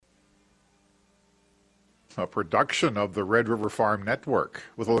a production of the Red River Farm Network.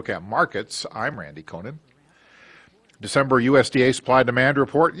 With a look at markets, I'm Randy Koenen. December USDA supply-demand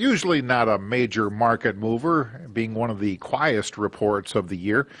report, usually not a major market mover, being one of the quietest reports of the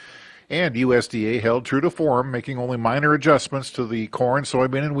year. And USDA held true to form, making only minor adjustments to the corn,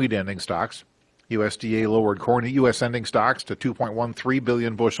 soybean, and wheat ending stocks. USDA lowered corn U.S. ending stocks to 2.13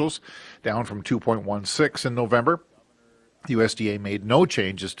 billion bushels, down from 2.16 in November. USDA made no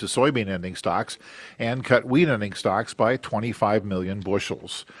changes to soybean ending stocks and cut wheat ending stocks by 25 million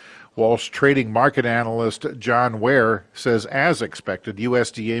bushels. Walsh Trading market analyst John Ware says, as expected,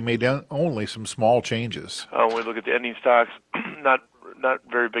 USDA made only some small changes. When we look at the ending stocks, not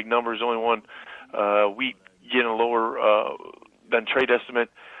very big numbers, only one. Wheat getting a lower than trade estimate.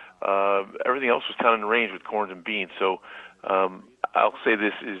 Everything else was kind of in range with corn and beans. So I'll say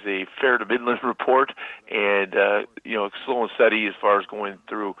this is a fair to midland report, and slow and steady as far as going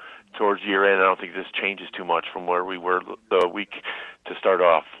through towards year end. I don't think this changes too much from where we were the week to start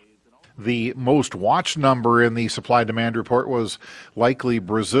off. The most watched number in the supply-demand report was likely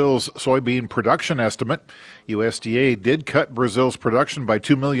Brazil's soybean production estimate. USDA did cut Brazil's production by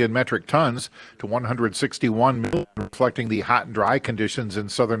 2 million metric tons to 161 million, reflecting the hot and dry conditions in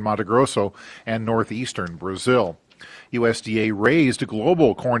southern Mato Grosso and northeastern Brazil. USDA raised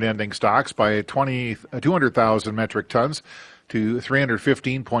global corn ending stocks by 200,000 metric tons to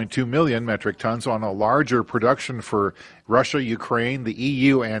 315.2 million metric tons on a larger production for Russia, Ukraine, the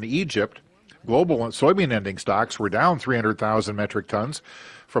EU, and Egypt. Global soybean ending stocks were down 300,000 metric tons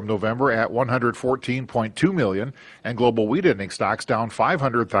from November at 114.2 million, and global wheat ending stocks down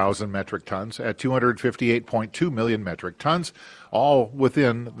 500,000 metric tons at 258.2 million metric tons, all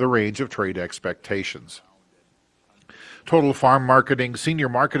within the range of trade expectations. Total Farm Marketing Senior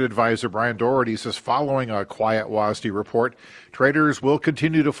Market Advisor Brian Doherty says following a quiet WASDE report, traders will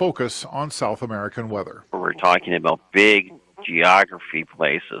continue to focus on South American weather. We're talking about big geography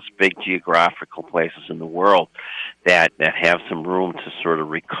places, big geographical places in the world that have some room to sort of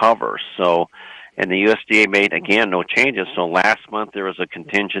recover. So, and the USDA made, again, no changes. So last month there was a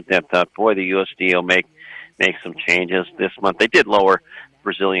contingent that thought, boy, the USDA will make some changes. This month they did lower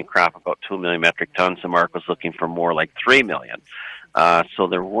Brazilian crop about 2 million metric tons. The market was looking for more like 3 million. So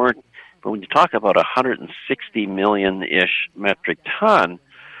there weren't, but when you talk about 160 million-ish metric ton,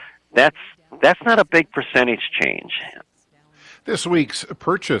 that's not a big percentage change. This week's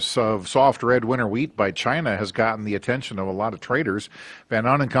purchase of soft red winter wheat by China has gotten the attention of a lot of traders. Van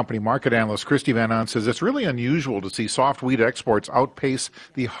Ahn & Company market analyst Christy Van Ahn says it's really unusual to see soft wheat exports outpace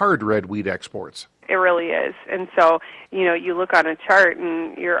the hard red wheat exports. It really is. And so, you look on a chart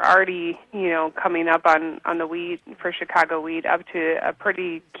and you're already, coming up on the wheat for Chicago wheat up to a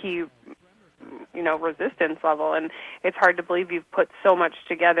pretty key, resistance level. And it's hard to believe you've put so much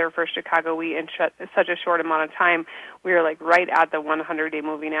together for Chicago wheat in such a short amount of time. We are right at the 100-day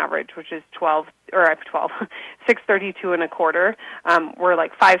moving average, which is 632 and a quarter. We're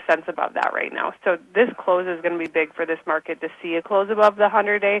 5 cents above that right now. So this close is going to be big for this market to see a close above the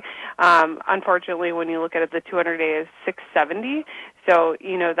 100-day. Unfortunately, when you look at it, the 200-day is 670. So,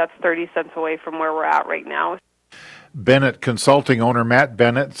 that's 30 cents away from where we're at right now. Bennett Consulting owner Matt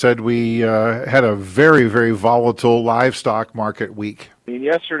Bennett said we had a very, very volatile livestock market week.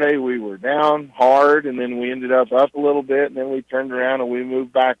 Yesterday we were down hard, and then we ended up a little bit, and then we turned around and we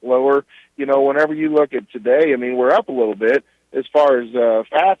moved back lower. Whenever you look at today, we're up a little bit as far as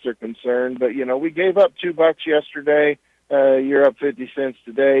fats are concerned, but, we gave up $2 yesterday. You're up 50 cents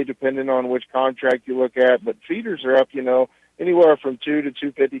today, depending on which contract you look at, but feeders are up, anywhere from 2 to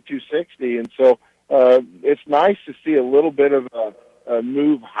 250, 260, and so it's nice to see a little bit of a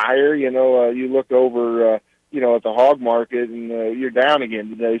move higher. You look over, at the hog market, and you're down again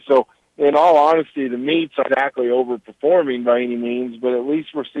today. So, in all honesty, the meat's not exactly overperforming by any means, but at least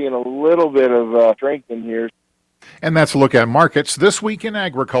we're seeing a little bit of strength in here. And that's a look at markets this week in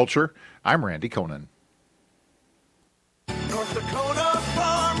agriculture. I'm Randy Koenen. North Dakota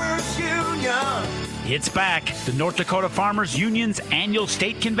Farmers Union. It's back. The North Dakota Farmers Union's annual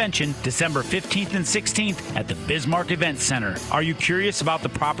state convention, December 15th and 16th at the Bismarck Events Center. Are you curious about the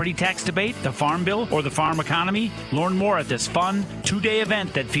property tax debate, the farm bill, or the farm economy? Learn more at this fun two-day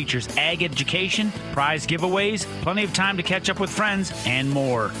event that features ag education, prize giveaways, plenty of time to catch up with friends, and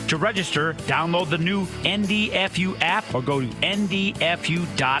more. To register, download the new NDFU app or go to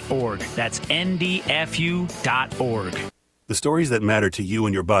ndfu.org. That's ndfu.org. The stories that matter to you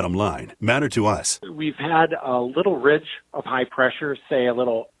and your bottom line matter to us. We've had a little ridge of high pressure, say a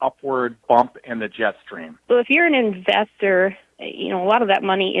little upward bump in the jet stream. So if you're an investor, a lot of that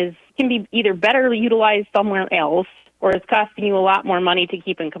money can be either better utilized somewhere else, or it's costing you a lot more money to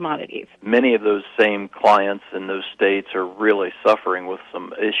keep in commodities. Many of those same clients in those states are really suffering with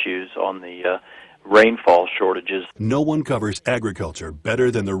some issues on the rainfall shortages. No one covers agriculture better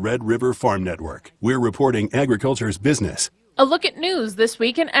than the Red River Farm Network. We're reporting agriculture's business. A look at news this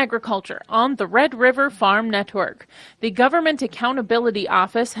week in agriculture on the Red River Farm Network. The Government Accountability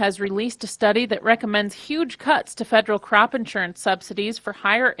Office has released a study that recommends huge cuts to federal crop insurance subsidies for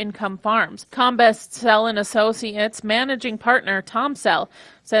higher income farms. Combest Sell and Associates managing partner Tom Sell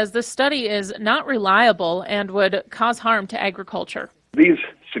says this study is not reliable and would cause harm to agriculture. These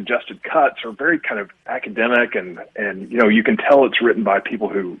suggested cuts are very kind of academic and you can tell it's written by people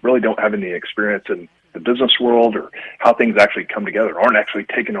who really don't have any experience in the business world or how things actually come together, aren't actually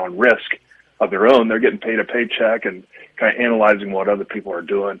taking on risk of their own. They're getting paid a paycheck and kind of analyzing what other people are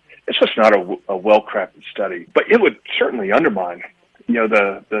doing. It's just not a well-crafted study. But it would certainly undermine,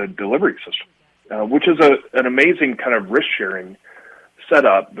 the delivery system, which is an amazing kind of risk-sharing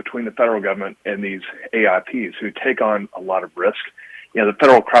setup between the federal government and these AIPs who take on a lot of risk. The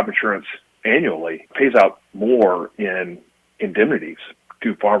federal crop insurance annually pays out more in indemnities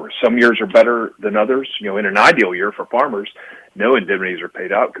to farmers. Some years are better than others. In an ideal year for farmers, no indemnities are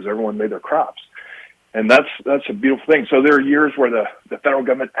paid out because everyone made their crops. And that's a beautiful thing. So there are years where the federal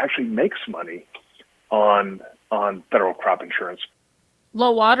government actually makes money on federal crop insurance.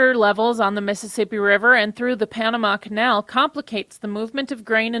 Low water levels on the Mississippi River and through the Panama Canal complicates the movement of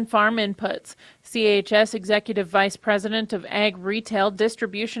grain and farm inputs. CHS Executive Vice President of Ag Retail,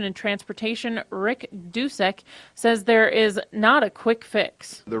 Distribution and Transportation, Rick Dusek, says there is not a quick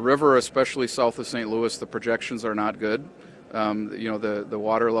fix. The river, especially south of St. Louis, the projections are not good. The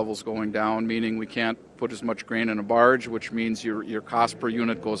water level's going down, meaning we can't put as much grain in a barge, which means your cost per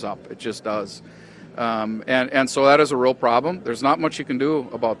unit goes up. It just does. And so that is a real problem. There's not much you can do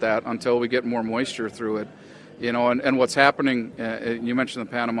about that until we get more moisture through it. And what's happening, you mentioned the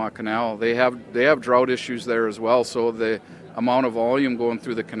Panama Canal, they have drought issues there as well, so the amount of volume going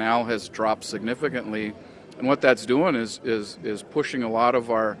through the canal has dropped significantly. And what that's doing is pushing a lot of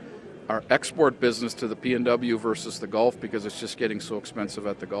our export business to the PNW versus the Gulf because it's just getting so expensive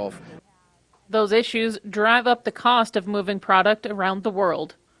at the Gulf. Those issues drive up the cost of moving product around the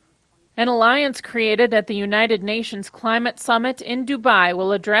world. An alliance created at the United Nations Climate Summit in Dubai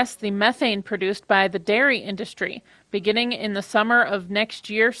will address the methane produced by the dairy industry. Beginning in the summer of next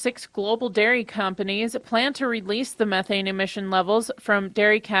year, 6 global dairy companies plan to release the methane emission levels from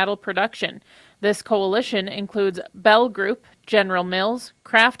dairy cattle production. This coalition includes Bell Group, General Mills,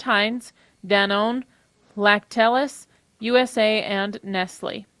 Kraft Heinz, Danone, Lactalis, USA, and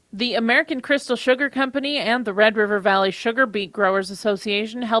Nestle. The American Crystal Sugar Company and the Red River Valley Sugar Beet Growers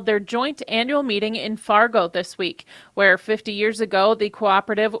Association held their joint annual meeting in Fargo this week, where 50 years ago the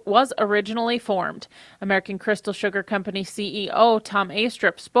cooperative was originally formed. American Crystal Sugar Company CEO Tom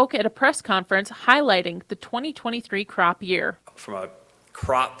Astrup spoke at a press conference highlighting the 2023 crop year. From a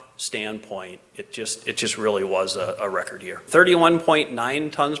crop standpoint, it just really was a record year.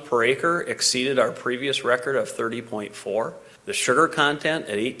 31.9 tons per acre exceeded our previous record of 30.4. The sugar content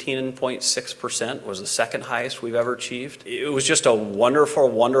at 18.6% was the second highest we've ever achieved. It was just a wonderful,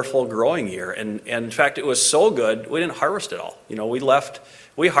 wonderful growing year. And in fact, it was so good, we didn't harvest it all.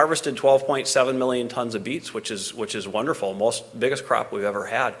 We harvested 12.7 million tons of beets, which is wonderful, biggest crop we've ever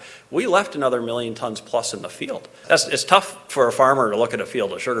had. We left another million tons plus in the field. It's tough for a farmer to look at a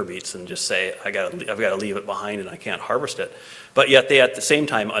field of sugar beets and just say, I've got to leave it behind and I can't harvest it. But yet they at the same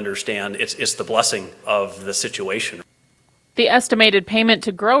time understand it's the blessing of the situation. The estimated payment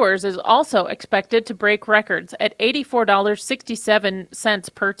to growers is also expected to break records at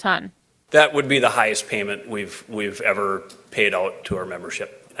 $84.67 per ton. That would be the highest payment we've ever paid out to our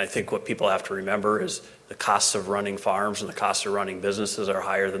membership. I think what people have to remember is the costs of running farms and the costs of running businesses are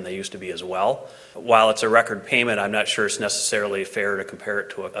higher than they used to be as well. While it's a record payment, I'm not sure it's necessarily fair to compare it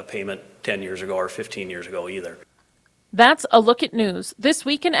to a payment 10 years ago or 15 years ago either. That's a look at news this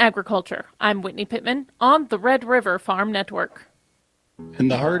week in agriculture. I'm Whitney Pittman on the Red River Farm Network. In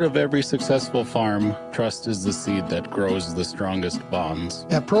the heart of every successful farm, trust is the seed that grows the strongest bonds.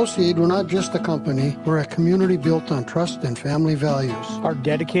 At Proseed, we're not just a company, we're a community built on trust and family values. Our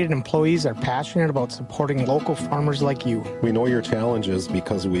dedicated employees are passionate about supporting local farmers like you. We know your challenges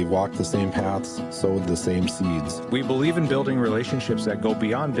because we've walked the same paths, sowed the same seeds. We believe in building relationships that go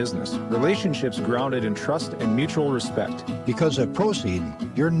beyond business, relationships grounded in trust and mutual respect. Because at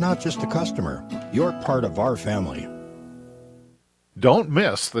Proseed, you're not just a customer, you're part of our family. Don't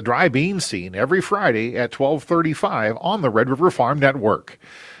miss the dry bean scene every Friday at 12:35 on the Red River Farm Network.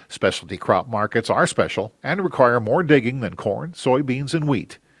 Specialty crop markets are special and require more digging than corn, soybeans, and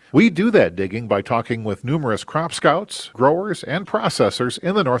wheat. We do that digging by talking with numerous crop scouts, growers, and processors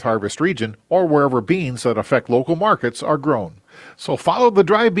in the North Harvest region or wherever beans that affect local markets are grown. So follow the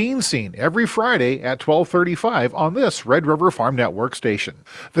dry bean scene every Friday at 12:35 on this Red River Farm Network station.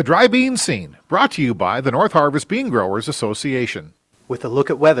 The Dry Bean Scene, brought to you by the North Harvest Bean Growers Association. With a look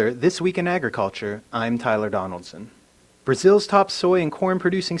at weather this week in agriculture, I'm Tyler Donaldson. Brazil's top soy and corn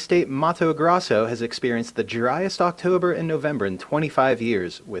producing state, Mato Grosso, has experienced the driest October and November in 25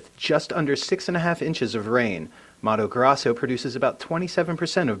 years, with just under 6.5 inches of rain. Mato Grosso produces about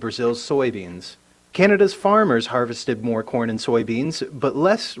 27% of Brazil's soybeans. Canada's farmers harvested more corn and soybeans, but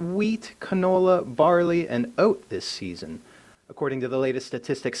less wheat, canola, barley, and oat this season. According to the latest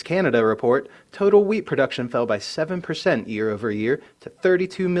Statistics Canada report, total wheat production fell by 7% year over year to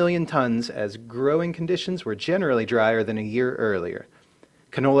 32 million tons as growing conditions were generally drier than a year earlier.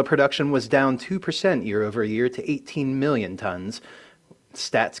 Canola production was down 2% year over year to 18 million tons.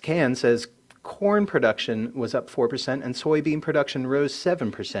 StatsCan says corn production was up 4% and soybean production rose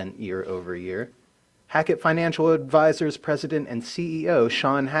 7% year over year. Hackett Financial Advisors President and CEO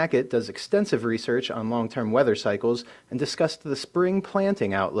Sean Hackett does extensive research on long-term weather cycles and discussed the spring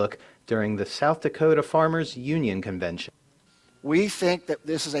planting outlook during the South Dakota Farmers Union Convention. We think that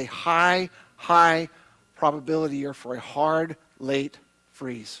this is a high probability year for a hard, late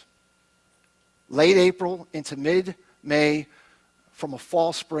freeze. Late April into mid-May from a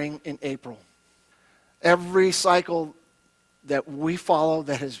fall spring in April. Every cycle that we follow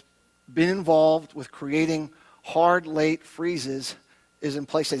that has been involved with creating hard, late freezes is in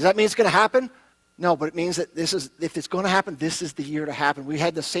place. Does that mean it's going to happen? No, but it means that if it's going to happen, this is the year to happen. We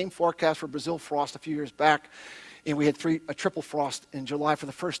had the same forecast for Brazil frost a few years back, and we had a triple frost in July for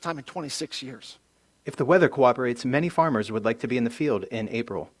the first time in 26 years. If the weather cooperates, many farmers would like to be in the field in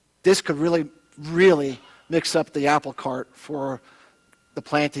April. This could really mix up the apple cart for the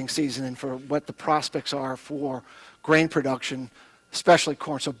planting season and for what the prospects are for grain production, especially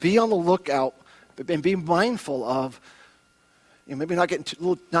corn. So be on the lookout and be mindful of, maybe not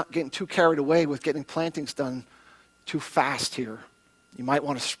getting too carried away with getting plantings done too fast here. You might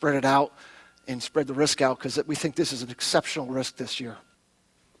want to spread it out and spread the risk out because we think this is an exceptional risk this year.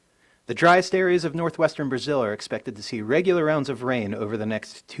 The driest areas of northwestern Brazil are expected to see regular rounds of rain over the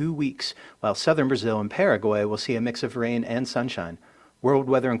next 2 weeks, while southern Brazil and Paraguay will see a mix of rain and sunshine. World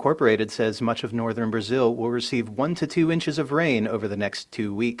Weather Incorporated says much of northern Brazil will receive 1 to 2 inches of rain over the next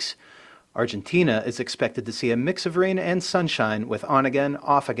 2 weeks. Argentina is expected to see a mix of rain and sunshine with on-again,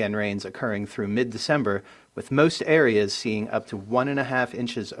 off-again rains occurring through mid-December, with most areas seeing up to 1.5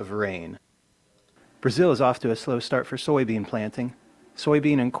 inches of rain. Brazil is off to a slow start for soybean planting.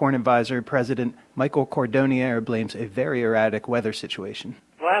 Soybean and Corn Advisor President Michael Cordonnier blames a very erratic weather situation.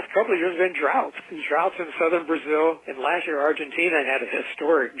 The last couple of years have been droughts. Droughts in southern Brazil, and last year Argentina had a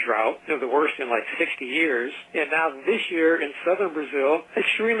historic drought, the worst in like 60 years. And now this year in southern Brazil,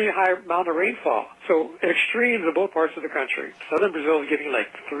 extremely high amount of rainfall. So extremes in both parts of the country. Southern Brazil is getting like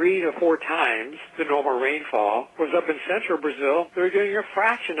 3 to 4 times the normal rainfall. Whereas up in central Brazil, they're getting a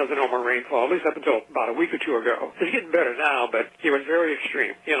fraction of the normal rainfall, at least up until about a week or two ago. It's getting better now, but it was very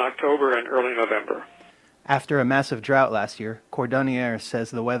extreme in October and early November. After a massive drought last year, Cordonnier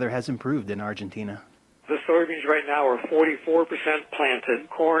says the weather has improved in Argentina. The soybeans right now are 44% planted,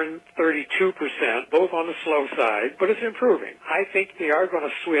 corn 32%, both on the slow side, but it's improving. I think they are going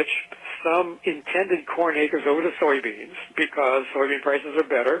to switch some intended corn acres over to soybeans because soybean prices are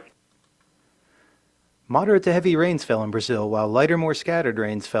better. Moderate to heavy rains fell in Brazil, while lighter, more scattered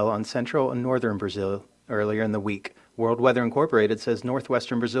rains fell on central and northern Brazil earlier in the week. World Weather Incorporated says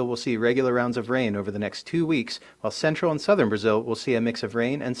northwestern Brazil will see regular rounds of rain over the next 2 weeks, while central and southern Brazil will see a mix of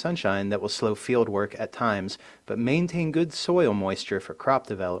rain and sunshine that will slow field work at times, but maintain good soil moisture for crop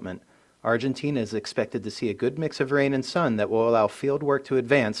development. Argentina is expected to see a good mix of rain and sun that will allow field work to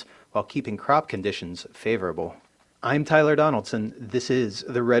advance while keeping crop conditions favorable. I'm Tyler Donaldson. This is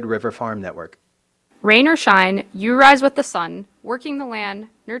the Red River Farm Network. Rain or shine, you rise with the sun, working the land,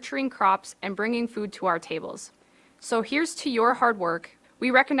 nurturing crops, and bringing food to our tables. So here's to your hard work.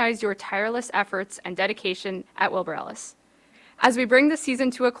 We recognize your tireless efforts and dedication at Wilbur Ellis. As we bring the season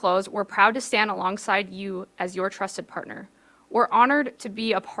to a close, we're proud to stand alongside you as your trusted partner. We're honored to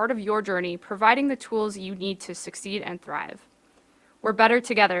be a part of your journey, providing the tools you need to succeed and thrive. We're better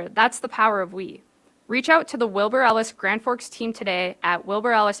together. That's the power of we. Reach out to the Wilbur Ellis Grand Forks team today at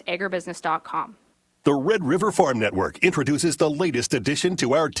wilburellisagribusiness.com. The Red River Farm Network introduces the latest addition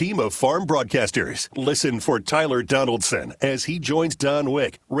to our team of farm broadcasters. Listen for Tyler Donaldson as he joins Don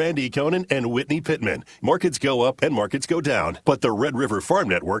Wick, Randy Conan, and Whitney Pittman. Markets go up and markets go down, but the Red River Farm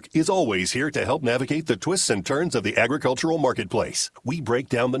Network is always here to help navigate the twists and turns of the agricultural marketplace. We break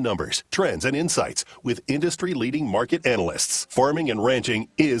down the numbers, trends, and insights with industry-leading market analysts. Farming and ranching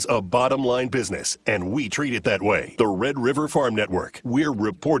is a bottom-line business, and we treat it that way. The Red River Farm Network. We're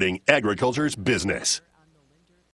reporting agriculture's business.